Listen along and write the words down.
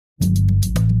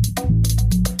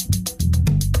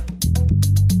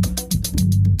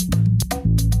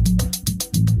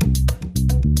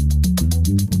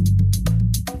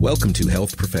Welcome to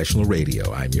Health Professional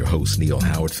Radio. I'm your host, Neil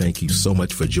Howard. Thank you so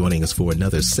much for joining us for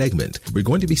another segment. We're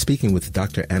going to be speaking with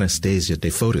Dr. Anastasia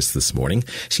Daifotis this morning.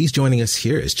 She's joining us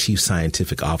here as Chief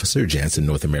Scientific Officer, Janssen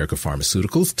North America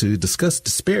Pharmaceuticals, to discuss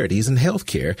disparities in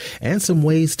healthcare and some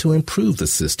ways to improve the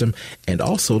system, and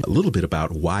also a little bit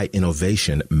about why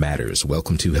innovation matters.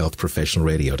 Welcome to Health Professional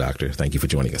Radio, Doctor. Thank you for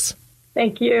joining us.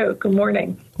 Thank you. Good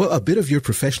morning. Well, a bit of your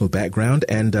professional background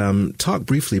and talk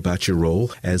briefly about your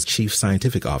role as Chief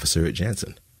Scientific Officer at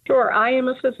Janssen. Sure. I am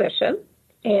a physician,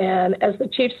 and as the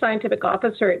Chief Scientific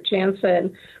Officer at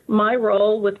Janssen, my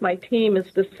role with my team is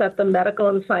to set the medical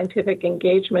and scientific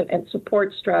engagement and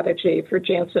support strategy for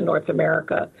Janssen North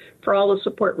America, for all the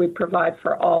support we provide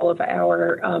for all of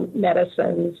our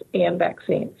medicines and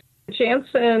vaccines.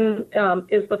 Janssen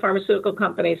is the pharmaceutical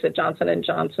companies at Johnson &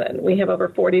 Johnson. We have over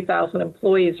 40,000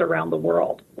 employees around the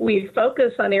world. We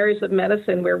focus on areas of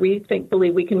medicine where we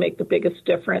believe we can make the biggest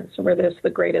difference, where there's the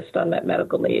greatest unmet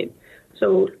medical need.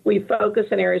 So we focus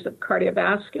in areas of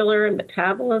cardiovascular and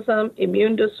metabolism,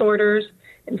 immune disorders,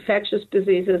 infectious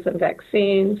diseases and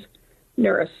vaccines,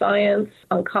 neuroscience,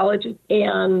 oncology,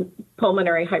 and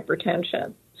pulmonary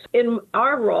hypertension. In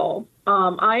our role,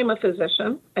 I am a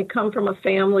physician. I come from a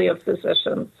family of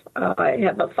physicians. I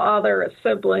have a father, a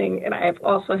sibling, and I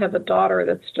also have a daughter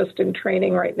that's just in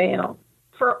training right now.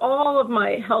 For all of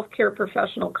my healthcare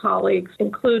professional colleagues,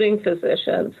 including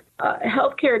physicians,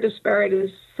 healthcare disparities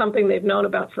is something they've known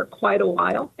about for quite a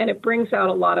while, and it brings out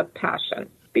a lot of passion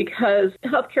because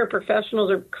healthcare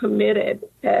professionals are committed,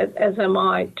 as am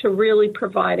I, to really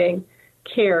providing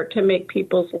care to make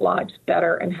people's lives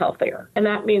better and healthier. And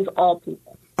that means all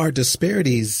people. Are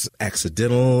disparities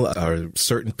accidental? Are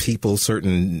certain people,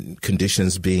 certain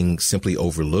conditions being simply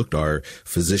overlooked? Are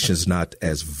physicians not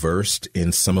as versed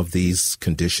in some of these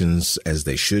conditions as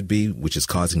they should be, which is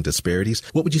causing disparities?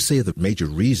 What would you say are the major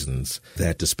reasons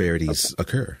that disparities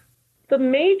occur? The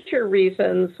major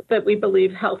reasons that we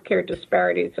believe healthcare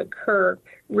disparities occur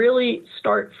really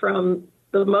start from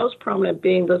the most prominent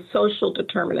being the social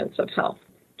determinants of health,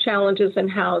 challenges in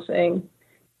housing,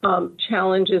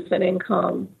 challenges in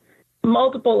income.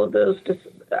 Multiple of those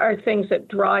are things that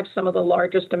drive some of the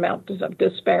largest amounts of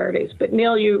disparities. But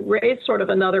Neil, you raised sort of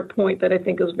another point that I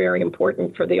think is very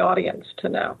important for the audience to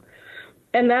know.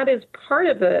 And that is part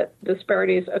of the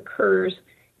disparities occurs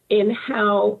in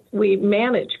how we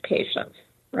manage patients,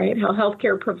 right? How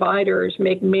healthcare providers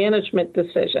make management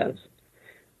decisions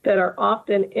that are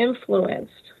often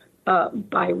influenced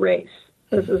by race.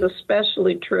 This is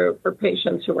especially true for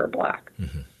patients who are Black.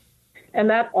 Mm-hmm. And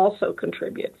that also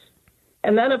contributes.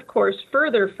 And then, of course,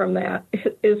 further from that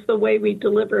is the way we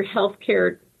deliver health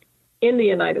care in the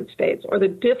United States, or the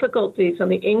difficulties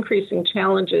and the increasing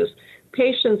challenges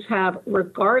patients have,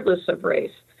 regardless of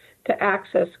race, to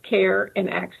access care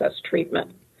and access treatment.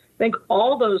 I think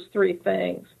all those three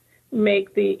things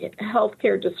make the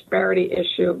healthcare disparity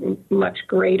issue much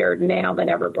greater now than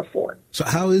ever before. So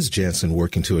how is Janssen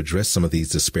working to address some of these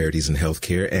disparities in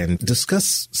healthcare and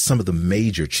discuss some of the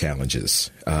major challenges,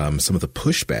 some of the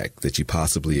pushback that you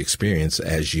possibly experience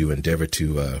as you endeavor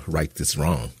to right this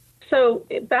wrong? So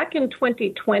back in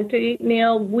 2020,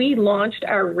 Neil, we launched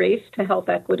our Race to Health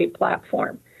Equity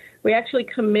platform. We actually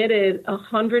committed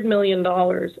 $100 million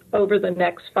over the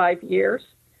next 5 years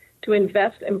to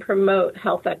invest and promote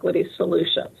health equity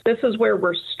solutions. This is where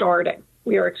we're starting.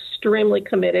 We are extremely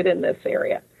committed in this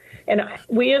area. And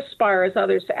we aspire as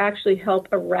others to actually help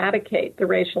eradicate the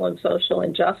racial and social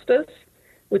injustice,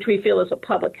 which we feel is a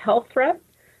public health threat,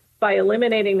 by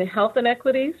eliminating the health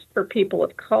inequities for people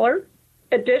of color.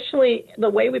 Additionally,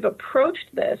 the way we've approached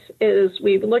this is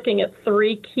we're looking at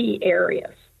three key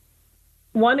areas.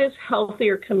 One is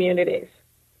healthier communities.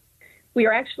 We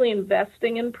are actually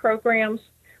investing in programs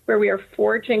where we are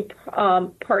forging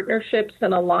partnerships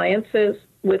and alliances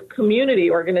with community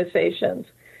organizations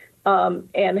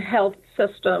and health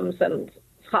systems and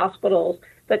hospitals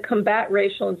that combat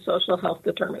racial and social health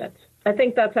determinants. I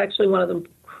think that's actually one of the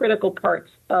critical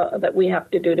parts that we have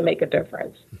to do to make a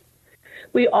difference.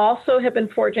 We also have been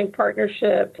forging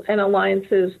partnerships and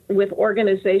alliances with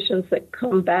organizations that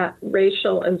combat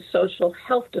racial and social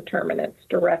health determinants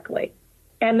directly.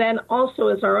 And then also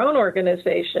as our own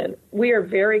organization, we are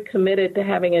very committed to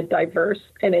having a diverse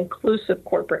and inclusive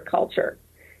corporate culture.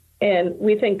 And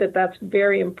we think that that's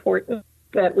very important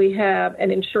that we have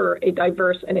and ensure a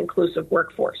diverse and inclusive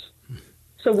workforce.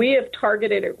 So we have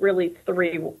targeted it really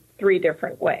three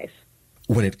different ways.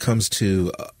 When it comes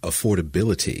to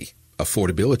affordability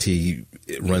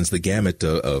runs the gamut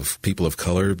of people of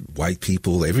color, white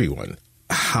people, everyone.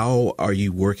 How are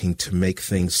you working to make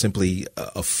things simply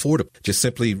affordable? Just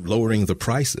simply lowering the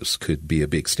prices could be a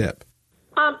big step.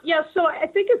 So I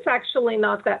think it's actually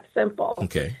not that simple.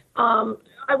 Okay.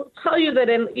 I will tell you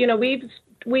that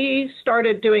we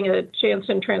started doing a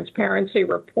Janssen transparency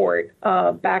report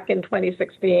back in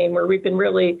 2016, where we've been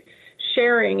really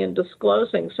sharing and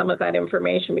disclosing some of that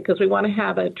information because we want to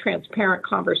have a transparent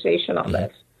conversation on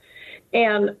this.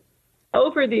 And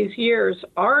over these years,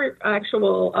 our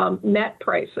actual net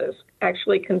prices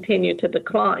actually continue to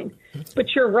decline.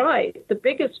 But you're right. The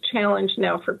biggest challenge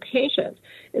now for patients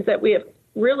is that we have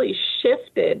really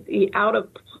shifted the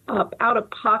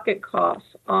out-of-pocket costs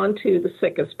onto the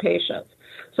sickest patients.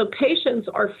 So patients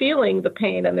are feeling the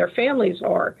pain, and their families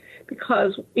are,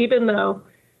 because even though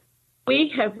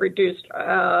we have reduced,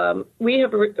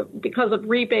 because of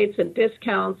rebates and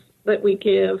discounts that we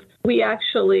give, we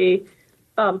actually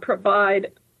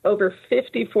provide over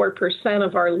 54%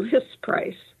 of our list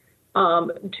price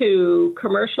to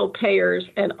commercial payers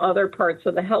and other parts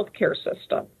of the healthcare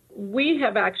system. We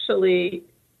have actually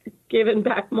given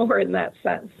back more in that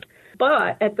sense.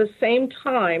 But at the same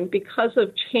time, because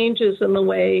of changes in the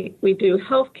way we do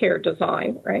healthcare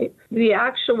design, right, the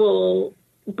actual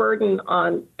burden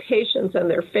on patients and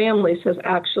their families has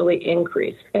actually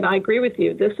increased. And I agree with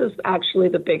you. This is actually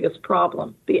the biggest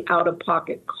problem, the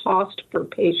out-of-pocket cost per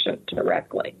patient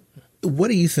directly. What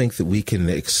do you think that we can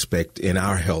expect in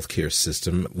our healthcare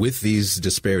system with these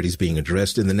disparities being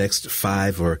addressed in the next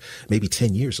 5 or maybe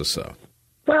 10 years or so?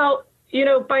 Well,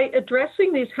 by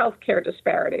addressing these healthcare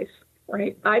disparities,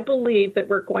 right, I believe that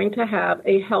we're going to have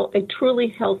a truly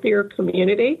healthier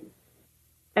community,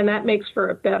 and that makes for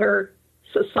a better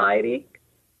society,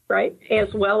 right,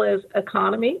 as well as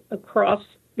economy across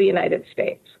the United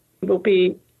States. It will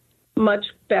be much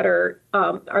better.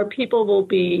 Our people will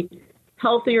be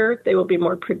healthier. They will be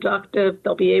more productive.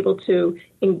 They'll be able to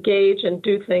engage and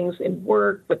do things in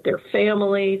work with their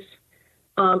families.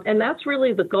 And that's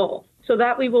really the goal, so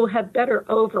that we will have better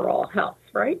overall health,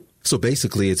 right? So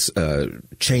basically, it's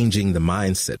changing the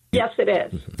mindset. Yes, it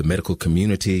is. The medical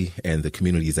community and the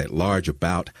communities at large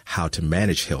about how to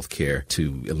manage healthcare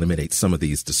to eliminate some of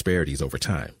these disparities over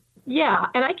time. Yeah,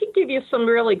 and I can give you some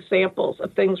real examples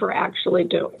of things we're actually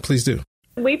doing. Please do.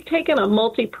 We've taken a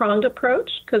multi-pronged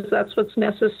approach because that's what's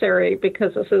necessary,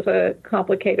 because this is a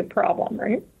complicated problem,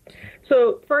 right?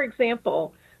 So, for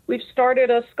example, we've started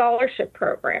a scholarship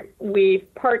program. We've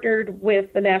partnered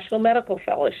with the National Medical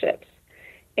Fellowships.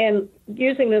 And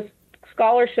using this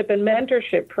scholarship and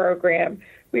mentorship program,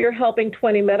 we are helping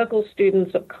 20 medical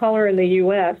students of color in the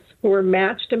U.S. who are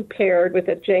matched and paired with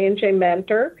a J&J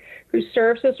mentor who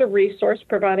serves as a resource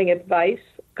providing advice,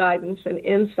 guidance, and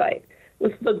insight,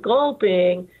 with the goal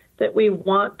being that we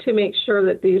want to make sure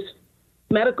that these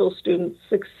medical students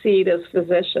succeed as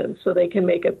physicians so they can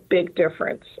make a big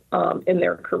difference in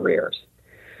their careers.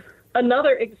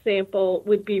 Another example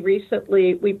would be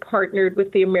recently we partnered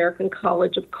with the American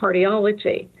College of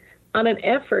Cardiology on an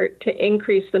effort to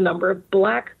increase the number of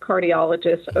Black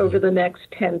cardiologists over the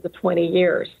next 10 to 20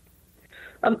 years.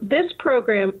 This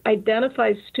program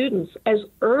identifies students as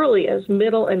early as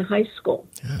middle and high school,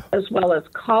 as well as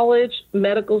college,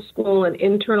 medical school, and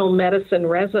internal medicine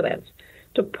residents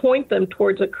to point them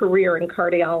towards a career in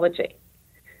cardiology.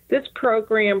 This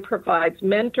program provides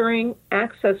mentoring,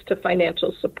 access to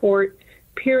financial support,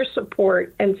 peer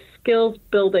support, and skills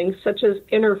building such as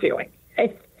interviewing.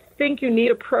 I think you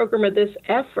need a program of this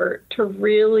effort to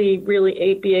really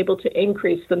be able to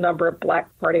increase the number of Black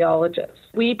cardiologists.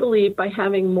 We believe by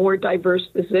having more diverse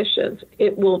physicians,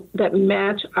 that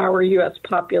match our U.S.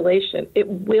 population, it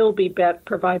will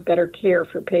provide better care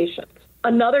for patients.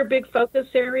 Another big focus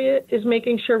area is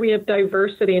making sure we have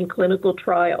diversity in clinical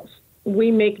trials.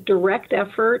 We make direct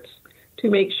efforts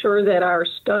to make sure that our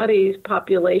studies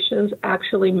populations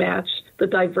actually match the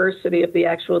diversity of the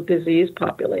actual disease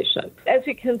population. As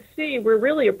you can see, we're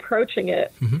really approaching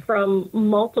it from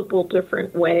multiple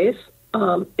different ways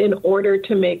in order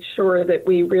to make sure that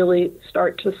we really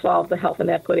start to solve the health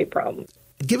inequity problem.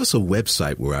 Give us a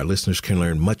website where our listeners can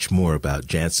learn much more about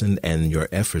Janssen and your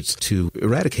efforts to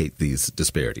eradicate these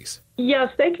disparities.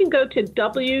 Yes, they can go to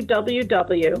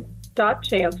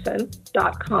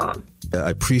www.janssen.com.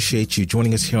 I appreciate you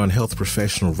joining us here on Health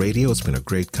Professional Radio. It's been a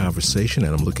great conversation,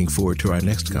 and I'm looking forward to our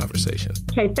next conversation.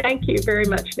 Okay, thank you very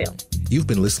much, Neil. You've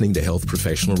been listening to Health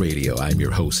Professional Radio. I'm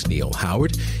your host, Neil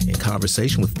Howard, in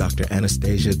conversation with Dr.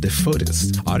 Anastasia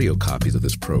Daifotis. Audio copies of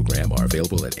this program are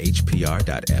available at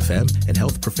hpr.fm and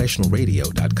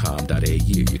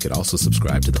healthprofessionalradio.com.au. You can also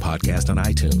subscribe to the podcast on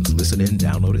iTunes, listen in,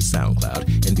 download it,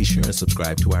 SoundCloud, and be sure to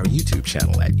subscribe to our YouTube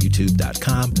channel at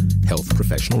youtube.com, Health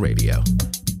Professional Radio.